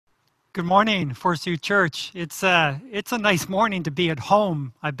Good morning, Forsu Church. It's a nice morning to be at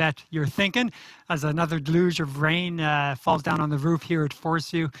home, I bet you're thinking, as another deluge of rain falls down on the roof here at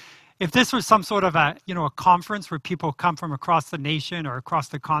Forsu. If this was some sort of a conference where people come from across the nation or across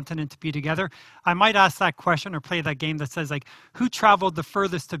the continent to be together, I might ask that question or play that game that says, like, who traveled the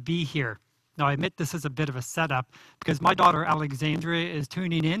furthest to be here? Now, I admit this is a bit of a setup because my daughter Alexandria is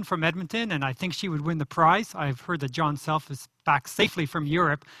tuning in from Edmonton, and I think she would win the prize. I've heard that John Self is back safely from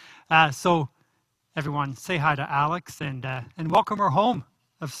Europe. So everyone say hi to Alex and welcome her home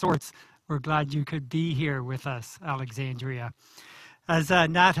of sorts. We're glad you could be here with us, Alexandria. As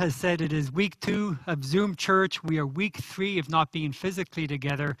Nat has said, it is week 2 of Zoom Church. We are week 3 of not being physically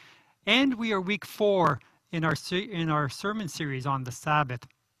together, and we are week 4 in our sermon series on the Sabbath.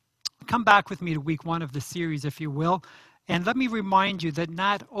 Come back with me to week 1 of the series, if you will. And let me remind you that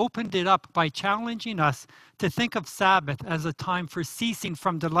Nat opened it up by challenging us to think of Sabbath as a time for ceasing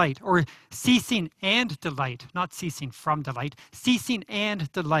from delight, or ceasing and delight, not ceasing from delight, ceasing and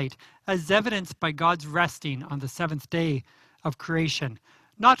delight, as evidenced by God's resting on the 7th day of creation.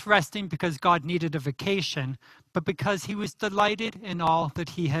 Not resting because God needed a vacation, but because he was delighted in all that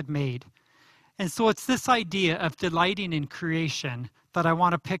he had made. And so it's this idea of delighting in creation that I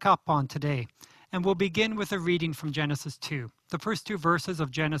want to pick up on today. And we'll begin with a reading from Genesis 2. The first 2 verses of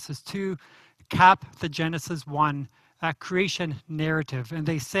Genesis 2 cap the Genesis 1 creation narrative. And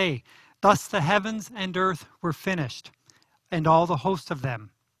they say, "Thus the heavens and earth were finished, and all the host of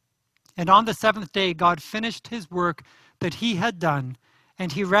them. And on the 7th day God finished his work that he had done,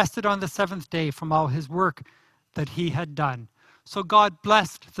 and he rested on the 7th day from all his work that he had done. So God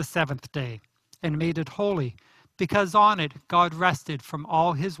blessed the 7th day and made it holy, because on it God rested from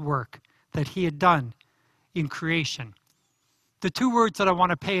all his work that he had done in creation." The 2 words that I want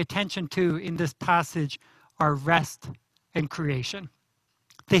to pay attention to in this passage are rest and creation.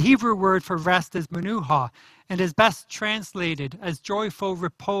 The Hebrew word for rest is menuha, and is best translated as joyful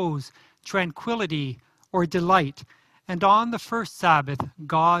repose, tranquility, or delight. And on the first Sabbath,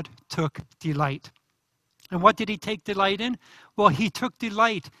 God took delight. And what did he take delight in? Well, he took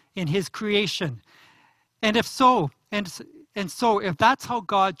delight in his creation. And if so, if that's how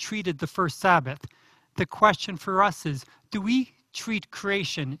God treated the first Sabbath, the question for us is, do we treat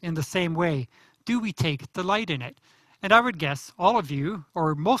creation in the same way? Do we take delight in it? And I would guess all of you,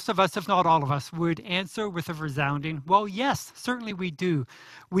 or most of us, if not all of us, would answer with a resounding, well, yes, certainly we do.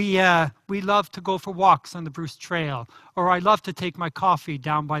 We love to go for walks on the Bruce Trail, or I love to take my coffee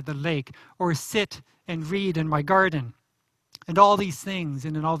down by the lake, or sit and read in my garden. And all these things,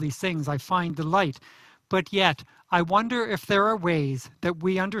 and in all these things I find delight. But yet, I wonder if there are ways that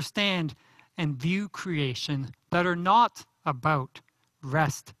we understand and view creation that are not about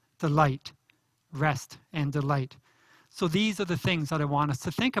rest, delight, rest and delight. So these are the things that I want us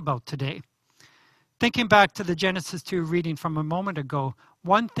to think about today. Thinking back to the Genesis 2 reading from a moment ago,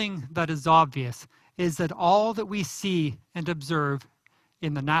 one thing that is obvious is that all that we see and observe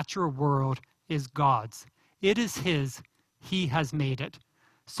in the natural world is God's. It is his. He has made it.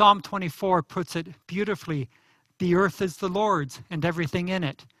 Psalm 24 puts it beautifully. The earth is the Lord's and everything in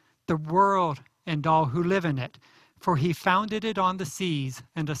it, the world and all who live in it. For he founded it on the seas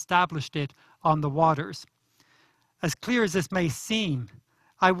and established it on the waters. As clear as this may seem,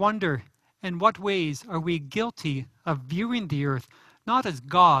 I wonder, in what ways are we guilty of viewing the earth not as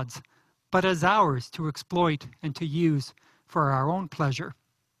God's, but as ours to exploit and to use for our own pleasure?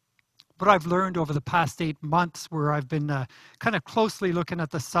 What I've learned over the past 8 months, where I've been kind of closely looking at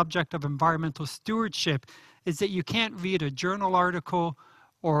the subject of environmental stewardship, is that you can't read a journal article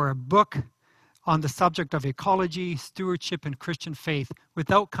or a book on the subject of ecology, stewardship, and Christian faith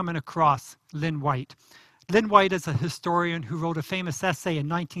without coming across Lynn White. Lynn White is a historian who wrote a famous essay in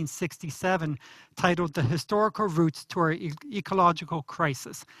 1967 titled "The Historical Roots to Our Ecological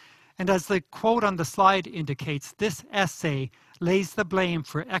Crisis." And as the quote on the slide indicates, this essay lays the blame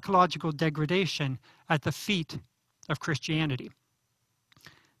for ecological degradation at the feet of Christianity.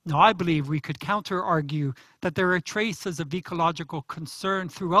 Now, I believe we could counter-argue that there are traces of ecological concern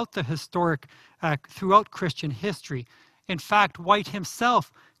throughout throughout Christian history. In fact, White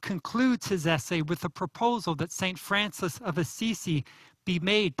himself concludes his essay with a proposal that St. Francis of Assisi be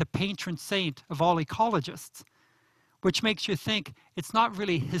made the patron saint of all ecologists, which makes you think it's not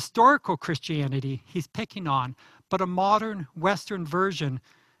really historical Christianity he's picking on, but a modern Western version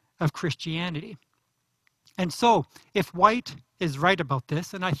of Christianity. And so, if White is right about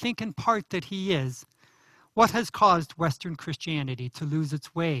this, and I think in part that he is, what has caused Western Christianity to lose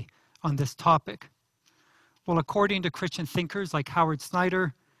its way on this topic? Well, according to Christian thinkers like Howard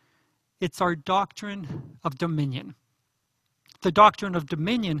Snyder, it's our doctrine of dominion. The doctrine of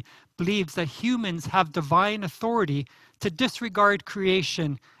dominion believes that humans have divine authority to disregard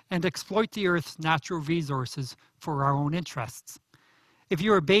creation and exploit the earth's natural resources for our own interests. If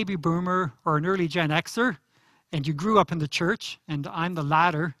you're a baby boomer or an early Gen Xer, and you grew up in the church, and I'm the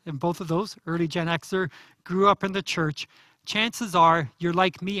latter in both of those, early Gen Xer, grew up in the church, chances are you're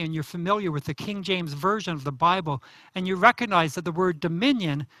like me and you're familiar with the King James Version of the Bible, and you recognize that the word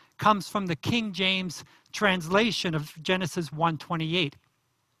dominion comes from the King James translation of Genesis 1:28.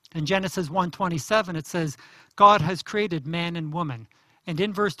 In Genesis 1:27 it says, God has created man and woman. And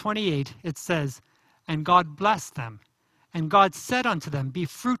in verse 28 it says, and God blessed them. And God said unto them, be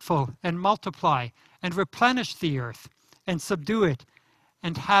fruitful and multiply, and replenish the earth, and subdue it,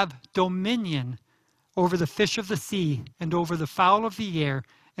 and have dominion over the fish of the sea, and over the fowl of the air,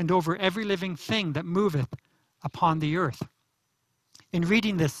 and over every living thing that moveth upon the earth. In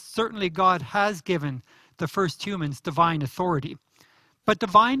reading this, certainly God has given the first humans divine authority. But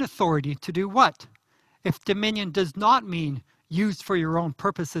divine authority to do what? If dominion does not mean used for your own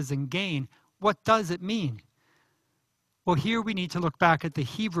purposes and gain, what does it mean? Well, here we need to look back at the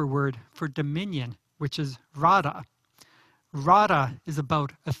Hebrew word for dominion, which is rada. Rada is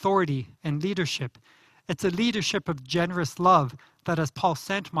about authority and leadership. It's a leadership of generous love that, as Paul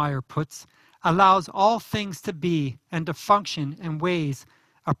Santmeyer puts, allows all things to be and to function in ways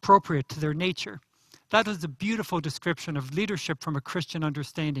appropriate to their nature. That is a beautiful description of leadership from a Christian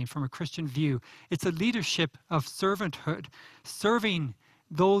understanding, from a Christian view. It's a leadership of servanthood, serving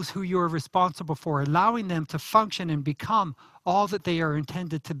those who you are responsible for, allowing them to function and become all that they are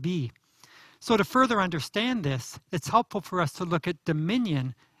intended to be. So to further understand this, it's helpful for us to look at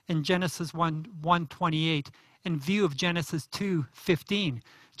dominion in Genesis 1:28 in view of Genesis 2:15.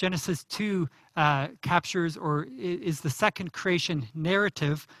 Genesis 2 captures or is the second creation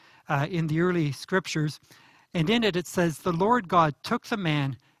narrative in the early scriptures. And in it, it says, the Lord God took the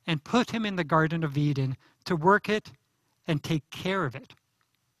man and put him in the Garden of Eden to work it and take care of it.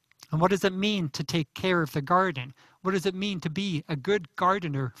 And what does it mean to take care of the garden? What does it mean to be a good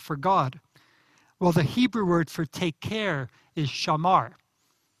gardener for God? Well, the Hebrew word for take care is shamar.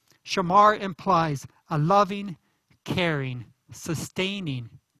 Shamar implies a loving, caring, sustaining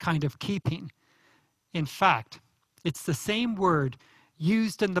kind of keeping. In fact, it's the same word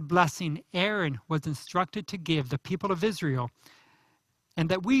used in the blessing Aaron was instructed to give the people of Israel, and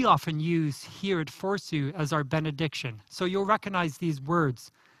that we often use here at Forsu as our benediction. So you'll recognize these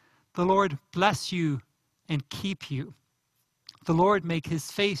words. The Lord bless you and keep you. The Lord make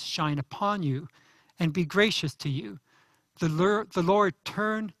his face shine upon you and be gracious to you. The Lord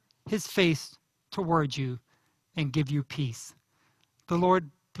turn his face toward you and give you peace. The Lord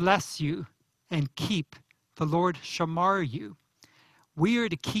bless you and keep. The Lord shamar you. We are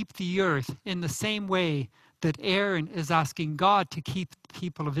to keep the earth in the same way that Aaron is asking God to keep the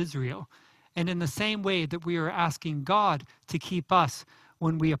people of Israel, and in the same way that we are asking God to keep us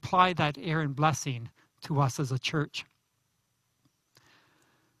when we apply that Aaron blessing to us as a church.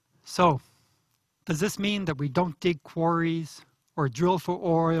 So, does this mean that we don't dig quarries or drill for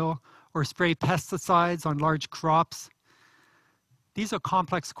oil or spray pesticides on large crops? These are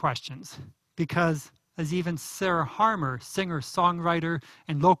complex questions because, as even Sarah Harmer, singer, songwriter,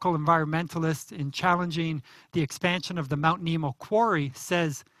 and local environmentalist in challenging the expansion of the Mount Nemo quarry,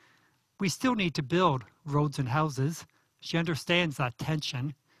 says, we still need to build roads and houses. She understands that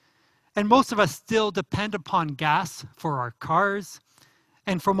tension. And most of us still depend upon gas for our cars.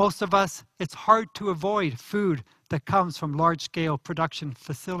 And for most of us, it's hard to avoid food that comes from large-scale production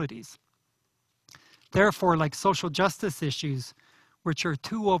facilities. Therefore, like social justice issues, which are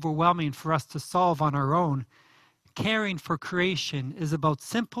too overwhelming for us to solve on our own, caring for creation is about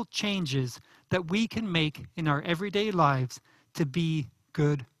simple changes that we can make in our everyday lives to be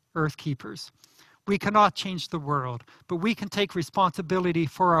good earth keepers. We cannot change the world, but we can take responsibility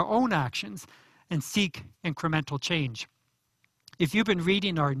for our own actions and seek incremental change. If you've been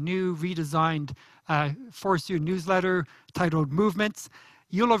reading our new redesigned Forsu newsletter titled Movements,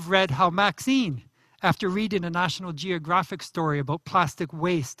 you'll have read how Maxine, after reading a National Geographic story about plastic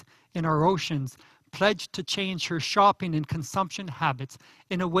waste in our oceans, pledged to change her shopping and consumption habits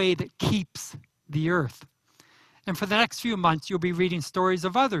in a way that keeps the earth. And for the next few months, you'll be reading stories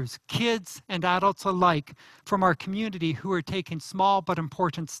of others, kids and adults alike, from our community who are taking small but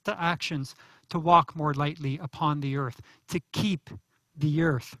important actions to walk more lightly upon the earth, to keep the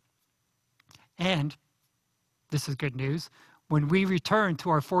earth. And, this is good news, when we return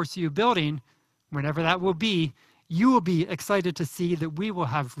to our Forsu building, whenever that will be, you will be excited to see that we will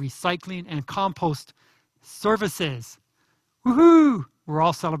have recycling and compost services. Woohoo! We're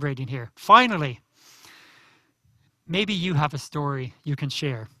all celebrating here. Finally. Maybe you have a story you can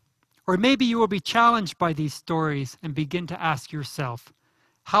share. Or maybe you will be challenged by these stories and begin to ask yourself,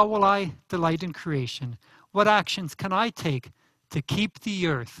 how will I delight in creation? What actions can I take to keep the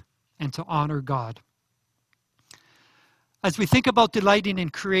earth and to honor God? As we think about delighting in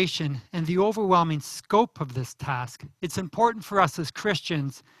creation and the overwhelming scope of this task, it's important for us as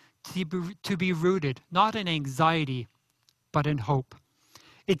Christians to be rooted not in anxiety, but in hope.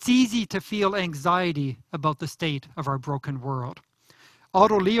 It's easy to feel anxiety about the state of our broken world.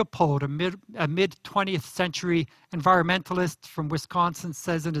 Otto Leopold, a mid-20th century environmentalist from Wisconsin,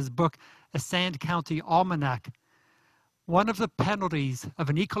 says in his book, A Sand County Almanac, one of the penalties of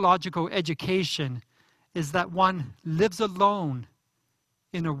an ecological education is that one lives alone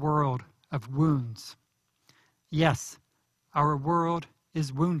in a world of wounds. Yes, our world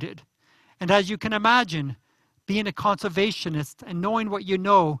is wounded. And as you can imagine, being a conservationist and knowing what you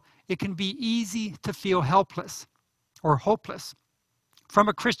know, it can be easy to feel helpless or hopeless. From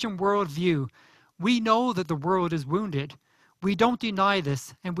a Christian worldview, we know that the world is wounded. We don't deny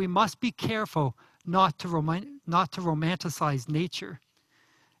this, and we must be careful not to romanticize nature.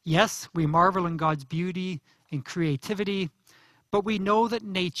 Yes, we marvel in God's beauty and creativity, but we know that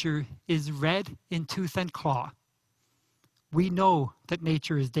nature is red in tooth and claw. We know that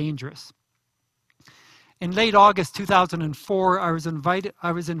nature is dangerous. In late August 2004, I was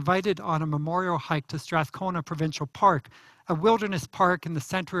invited on a memorial hike to Strathcona Provincial Park, a wilderness park in the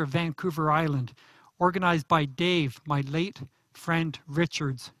center of Vancouver Island, organized by Dave, my late friend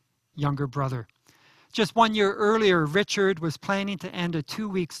Richard's younger brother. Just 1 year earlier, Richard was planning to end a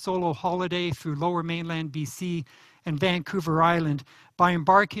 2-week solo holiday through Lower Mainland BC and Vancouver Island by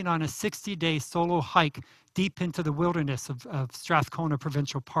embarking on a 60-day solo hike deep into the wilderness of Strathcona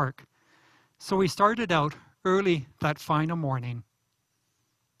Provincial Park. So we started out early that final morning,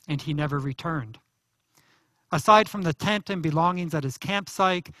 and he never returned. Aside from the tent and belongings at his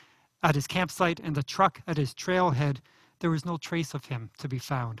campsite and the truck at his trailhead, there was no trace of him to be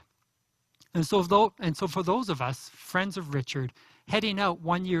found. And so for those of us, friends of Richard, heading out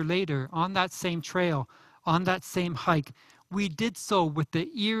 1 year later on that same trail, on that same hike, we did so with the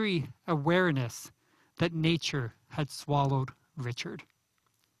eerie awareness that nature had swallowed Richard.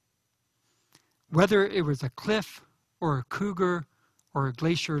 Whether it was a cliff or a cougar or a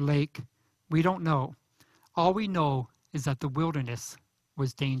glacier lake, we don't know. All we know is that the wilderness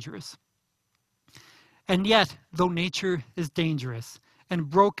was dangerous. And yet, though nature is dangerous and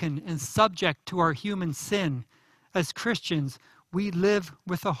broken and subject to our human sin, as Christians, we live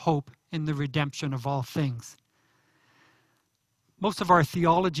with a hope in the redemption of all things. Most of our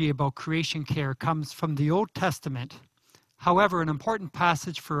theology about creation care comes from the Old Testament. However, an important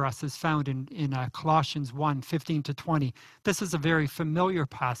passage for us is found in Colossians 1, 15 to 20. This is a very familiar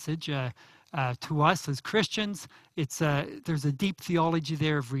passage to us as Christians. There's a deep theology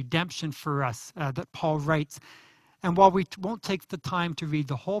there of redemption for us that Paul writes. And while we won't take the time to read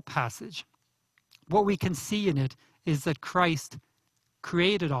the whole passage, what we can see in it is that Christ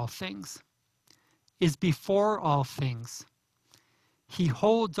created all things, is before all things. He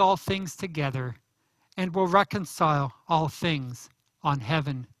holds all things together and will reconcile all things on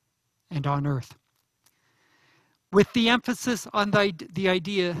heaven and on earth. With the emphasis on the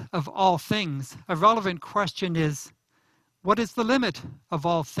idea of all things, a relevant question is, what is the limit of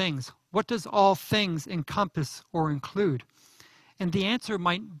all things? What does all things encompass or include? And the answer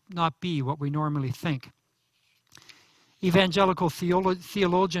might not be what we normally think. Evangelical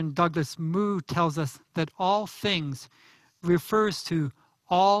theologian Douglas Moo tells us that all things refers to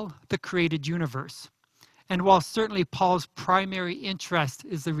all the created universe. And while certainly Paul's primary interest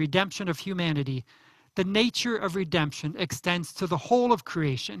is the redemption of humanity, the nature of redemption extends to the whole of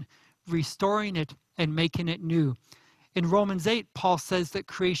creation, restoring it and making it new. In Romans 8, Paul says that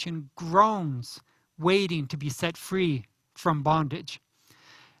creation groans, waiting to be set free from bondage.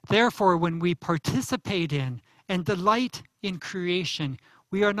 Therefore, when we participate in and delight in creation,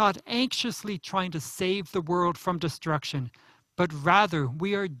 we are not anxiously trying to save the world from destruction, but rather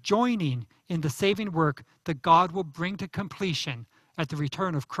we are joining in the saving work that God will bring to completion at the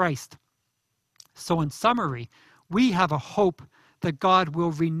return of Christ. So in summary, we have a hope that God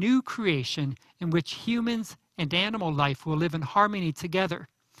will renew creation in which humans and animal life will live in harmony together,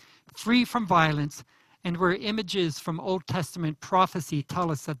 free from violence, and where images from Old Testament prophecy tell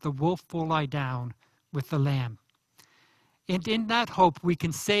us that the wolf will lie down with the lamb. And in that hope, we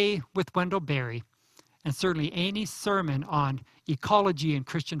can say with Wendell Berry, and certainly any sermon on ecology and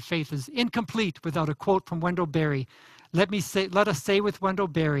Christian faith is incomplete without a quote from Wendell Berry. Let us say with Wendell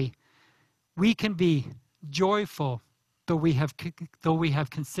Berry, we can be joyful though we have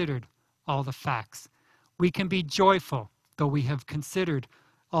considered all the facts. We can be joyful, though we have considered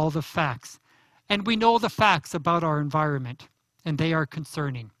all the facts. And we know the facts about our environment, and they are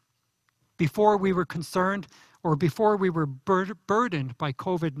concerning. Before we were concerned, or before we were burdened by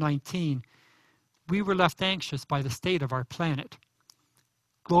COVID-19, we were left anxious by the state of our planet.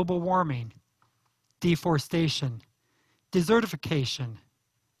 Global warming, deforestation, desertification,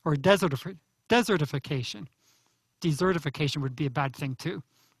 or desertification. Desertification would be a bad thing too.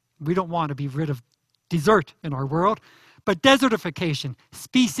 We don't want to be rid of desert in our world, but desertification,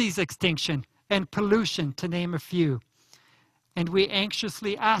 species extinction, and pollution, to name a few. And we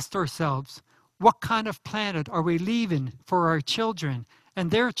anxiously asked ourselves, what kind of planet are we leaving for our children and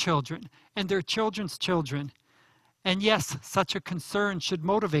their children and their children's children? And yes, such a concern should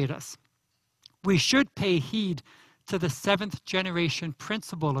motivate us. We should pay heed to the seventh generation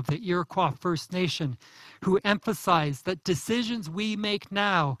principle of the Iroquois First Nation, who emphasized that decisions we make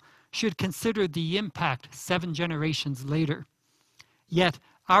now should consider the impact 7 generations later. Yet,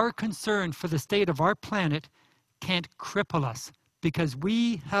 our concern for the state of our planet can't cripple us, because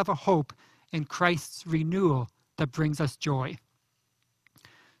we have a hope in Christ's renewal that brings us joy.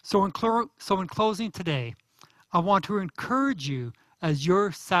 So in closing today, I want to encourage you as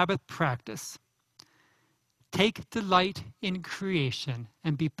your Sabbath practice. Take delight in creation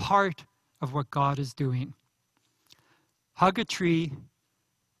and be part of what God is doing. Hug a tree,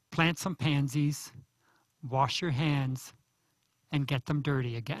 plant some pansies, wash your hands, and get them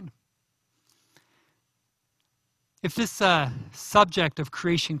dirty again. If this subject of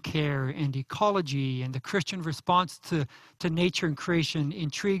creation care and ecology and the Christian response to nature and creation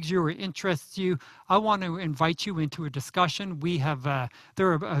intrigues you or interests you, I want to invite you into a discussion. We have,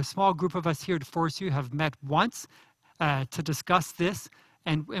 there are a small group of us here at Force U have met once to discuss this,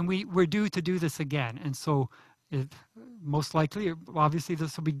 and we're due to do this again. And so most likely, obviously,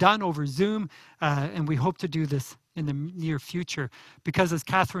 this will be done over Zoom, and we hope to do this in the near future. Because as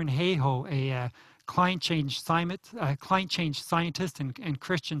Katherine Hayhoe, a climate change scientist and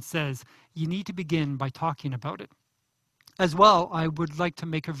Christian, says, you need to begin by talking about it. As well, I would like to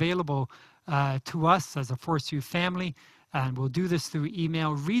make available to us as a Force U family, and we'll do this through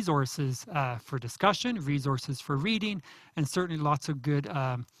email, resources for discussion, resources for reading, and certainly lots of good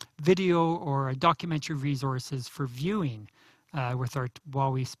video or documentary resources for viewing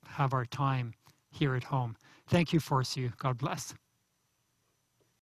while we have our time here at home. Thank you, Force U. God bless.